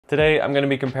Today I'm going to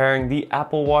be comparing the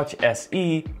Apple Watch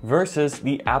SE versus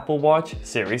the Apple Watch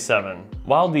Series 7.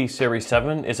 While the Series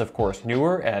 7 is of course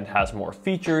newer and has more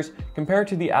features, compared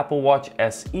to the Apple Watch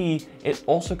SE, it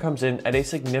also comes in at a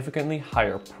significantly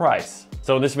higher price.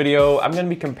 So in this video, I'm going to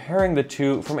be comparing the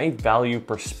two from a value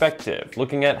perspective,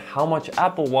 looking at how much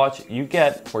Apple Watch you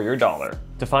get for your dollar.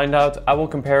 To find out, I will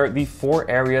compare the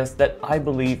 4 areas that I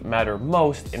believe matter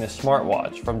most in a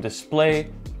smartwatch, from display,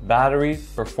 battery,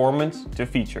 performance to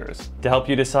features, to help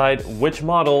you decide which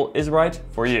model is right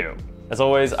for you. As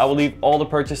always, I will leave all the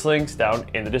purchase links down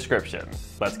in the description.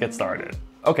 Let's get started.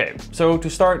 Okay, so to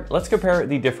start, let's compare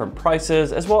the different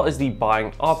prices as well as the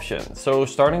buying options. So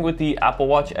starting with the Apple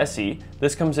Watch SE,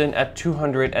 this comes in at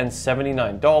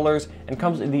 $279 and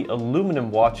comes in the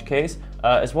aluminum watch case,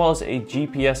 as well as a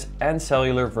GPS and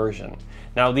cellular version.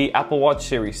 Now the Apple Watch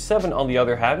Series 7 on the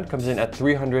other hand comes in at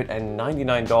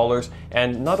 $399,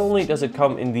 and not only does it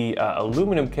come in the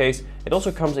aluminum case, it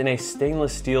also comes in a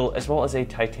stainless steel as well as a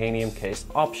titanium case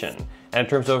option. And in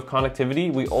terms of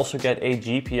connectivity, we also get a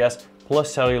GPS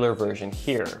plus cellular version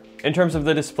here. In terms of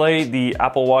the display, the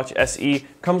Apple Watch SE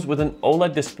comes with an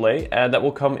OLED display that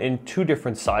will come in 2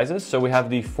 different sizes. So we have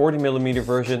the 40mm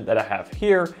version that I have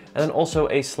here, and then also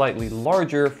a slightly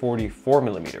larger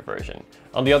 44mm version.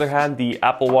 On the other hand, the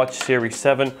Apple Watch Series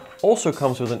 7 also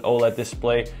comes with an OLED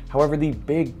display. However, the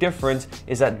big difference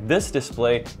is that this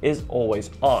display is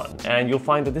always on. And you'll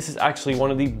find that this is actually one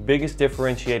of the biggest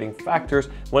differentiating factors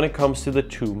when it comes to the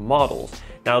 2 models.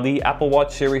 Now the Apple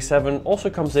Watch Series 7 also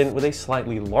comes in with a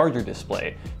slightly larger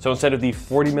display. So instead of the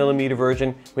 40mm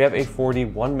version, we have a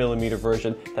 41mm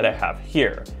version that I have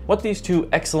here. What these 2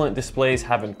 excellent displays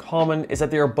have in common is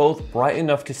that they are both bright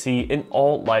enough to see in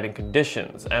all lighting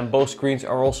conditions, and both screens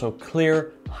are also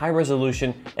clear, high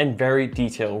resolution, and very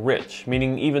detail rich,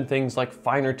 meaning even things like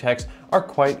finer text are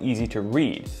quite easy to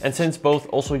read. And since both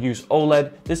also use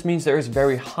OLED, this means there is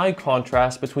very high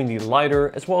contrast between the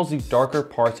lighter as well as the darker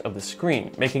parts of the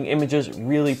screen, making images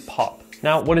really pop.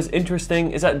 Now, what is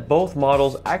interesting is that both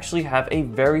models actually have a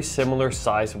very similar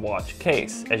size watch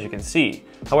case, as you can see.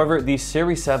 However, the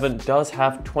Series 7 does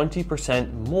have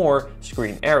 20% more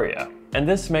screen area. And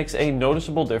this makes a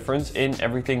noticeable difference in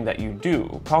everything that you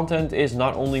do. Content is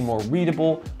not only more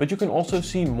readable, but you can also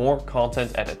see more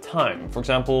content at a time. For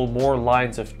example, more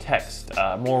lines of text,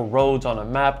 more roads on a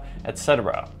map,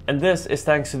 etc. And this is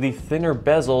thanks to the thinner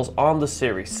bezels on the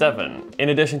Series 7. In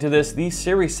addition to this, the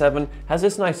Series 7 has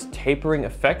this nice tapering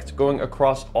effect going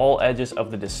across all edges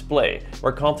of the display,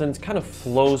 where content kind of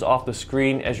flows off the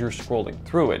screen as you're scrolling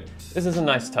through it. This is a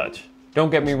nice touch. Don't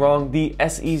get me wrong, the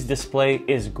SE's display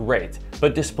is great,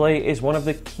 but display is one of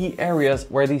the key areas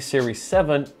where the Series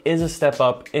 7 is a step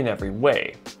up in every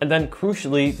way. And then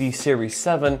crucially, the Series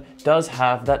 7 does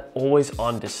have that always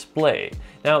on display.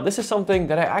 Now, this is something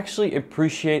that I actually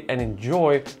appreciate and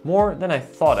enjoy more than I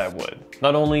thought I would.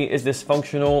 Not only is this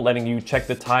functional, letting you check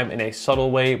the time in a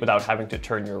subtle way without having to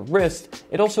turn your wrist,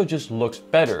 it also just looks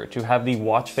better to have the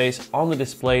watch face on the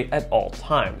display at all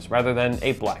times, rather than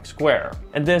a black square.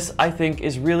 And this, I think,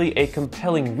 is really a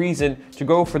compelling reason to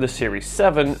go for the Series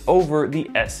 7 over the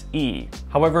SE.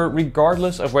 However,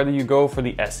 regardless of whether you go for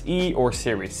the SE or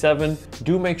Series 7,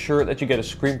 do make sure that you get a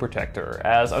screen protector,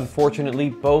 as unfortunately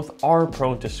both are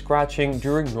prone to scratching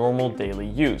during normal daily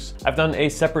use. I've done a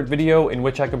separate video in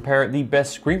which I compare the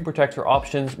best screen protector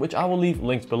options, which I will leave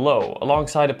linked below,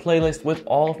 alongside a playlist with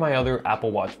all of my other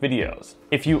Apple Watch videos.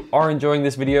 If you are enjoying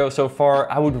this video so far,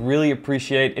 I would really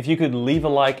appreciate if you could leave a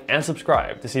like and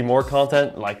subscribe to see more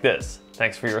content like this.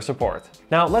 Thanks for your support.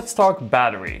 Now let's talk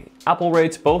battery. Apple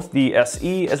rates both the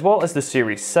SE as well as the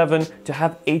Series 7 to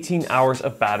have 18 hours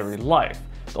of battery life.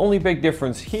 The only big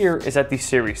difference here is that the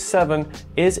Series 7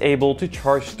 is able to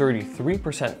charge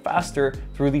 33% faster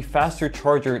through the faster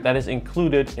charger that is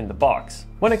included in the box.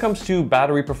 When it comes to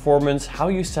battery performance, how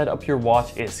you set up your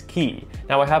watch is key.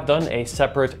 Now, I have done a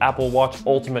separate Apple Watch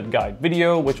Ultimate Guide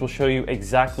video, which will show you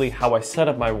exactly how I set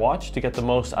up my watch to get the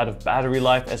most out of battery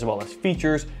life as well as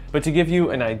features. But to give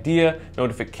you an idea,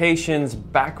 notifications,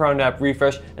 background app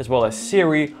refresh, as well as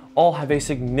Siri all have a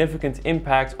significant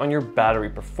impact on your battery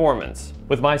performance.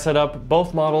 With my setup,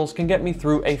 both models can get me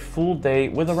through a full day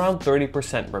with around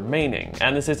 30% remaining,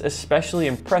 and this is especially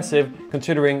impressive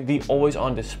considering the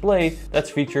always-on display that's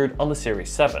featured on the Series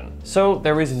 7. So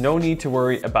there is no need to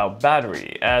worry about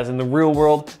battery, as in the real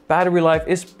world, battery life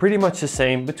is pretty much the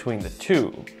same between the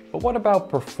two. But what about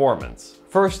performance?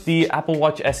 First, the Apple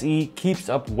Watch SE keeps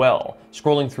up well,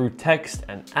 scrolling through text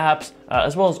and apps,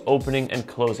 as well as opening and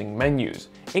closing menus.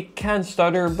 It can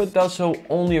stutter, but does so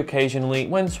only occasionally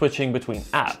when switching between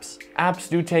apps. Apps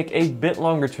do take a bit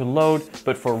longer to load,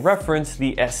 but for reference,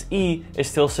 the SE is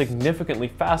still significantly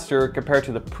faster compared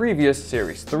to the previous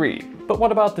Series 3. But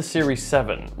what about the Series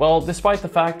 7? Well, despite the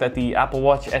fact that the Apple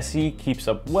Watch SE keeps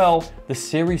up well, the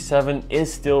Series 7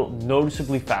 is still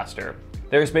noticeably faster.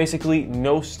 There's basically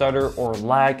no stutter or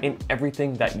lag in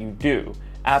everything that you do.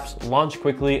 Apps launch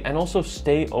quickly and also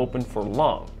stay open for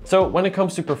long. So when it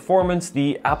comes to performance,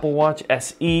 the Apple Watch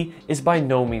SE is by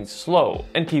no means slow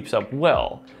and keeps up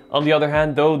well. On the other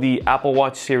hand though, the Apple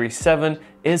Watch Series 7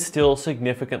 is still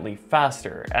significantly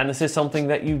faster, and this is something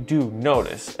that you do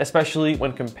notice, especially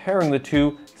when comparing the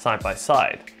two side by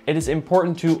side. It is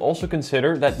important to also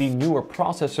consider that the newer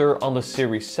processor on the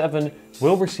Series 7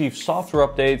 will receive software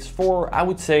updates for, I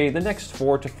would say, the next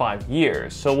 4 to 5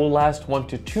 years, so will last 1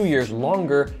 to 2 years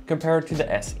longer compared to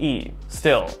the SE.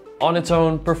 Still, on its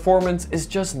own, performance is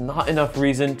just not enough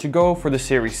reason to go for the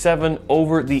Series 7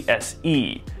 over the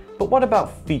SE. But what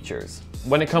about features?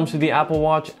 When it comes to the Apple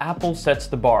Watch, Apple sets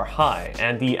the bar high,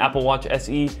 and the Apple Watch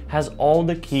SE has all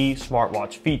the key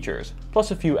smartwatch features,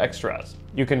 plus a few extras.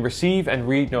 You can receive and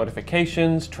read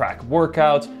notifications, track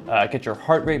workouts, get your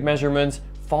heart rate measurements,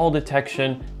 fall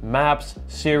detection, maps,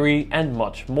 Siri, and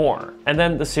much more. And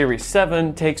then the Series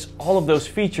 7 takes all of those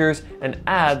features and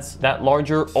adds that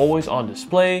larger always-on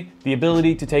display, the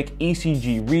ability to take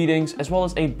ECG readings, as well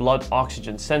as a blood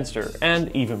oxygen sensor,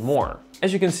 and even more.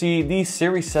 As you can see, the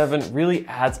Series 7 really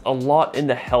adds a lot in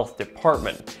the health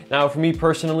department. Now, for me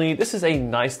personally, this is a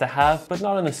nice to have, but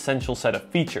not an essential set of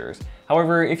features.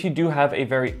 However, if you do have a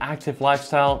very active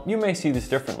lifestyle, you may see this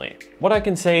differently. What I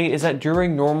can say is that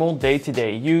during normal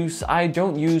day-to-day use, I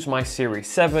don't use my Series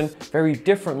 7 very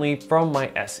differently from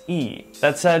my SE.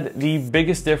 That said, the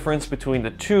biggest difference between the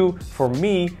two, for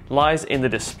me, lies in the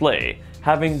display.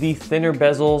 Having the thinner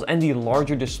bezels and the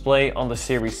larger display on the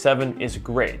Series 7 is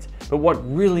great, but what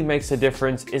really makes a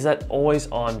difference is that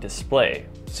always-on display.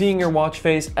 Seeing your watch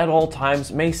face at all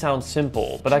times may sound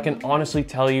simple, but I can honestly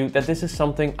tell you that this is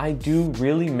something I do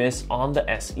really miss on the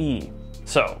SE.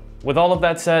 So, with all of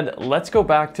that said, let's go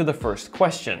back to the first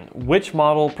question. Which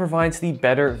model provides the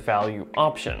better value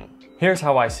option? Here's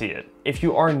how I see it. If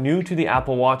you are new to the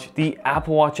Apple Watch, the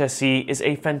Apple Watch SE is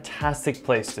a fantastic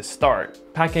place to start,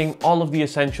 packing all of the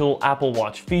essential Apple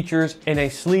Watch features in a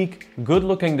sleek,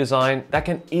 good-looking design that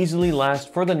can easily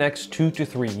last for the next 2 to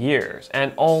 3 years,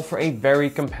 and all for a very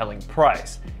compelling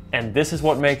price. And this is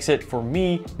what makes it, for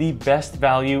me, the best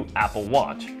value Apple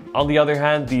Watch. On the other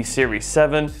hand, the Series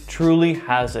 7 truly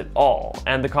has it all,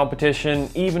 and the competition,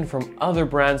 even from other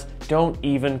brands, don't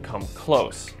even come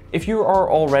close. If you are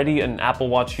already an Apple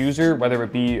Watch user, whether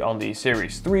it be on the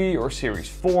Series 3 or Series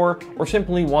 4, or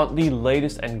simply want the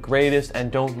latest and greatest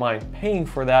and don't mind paying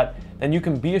for that, then you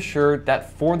can be assured that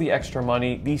for the extra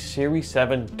money, the Series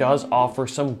 7 does offer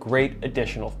some great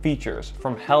additional features,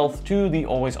 from health to the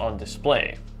always-on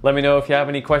display. Let me know if you have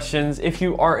any questions. If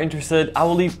you are interested, I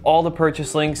will leave all the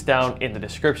purchase links down in the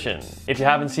description. If you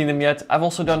haven't seen them yet, I've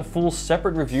also done full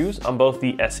separate reviews on both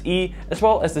the SE as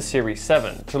well as the Series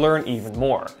 7 to learn even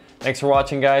more. Thanks for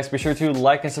watching, guys. Be sure to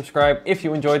like and subscribe if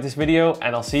you enjoyed this video,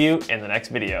 and I'll see you in the next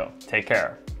video. Take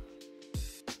care.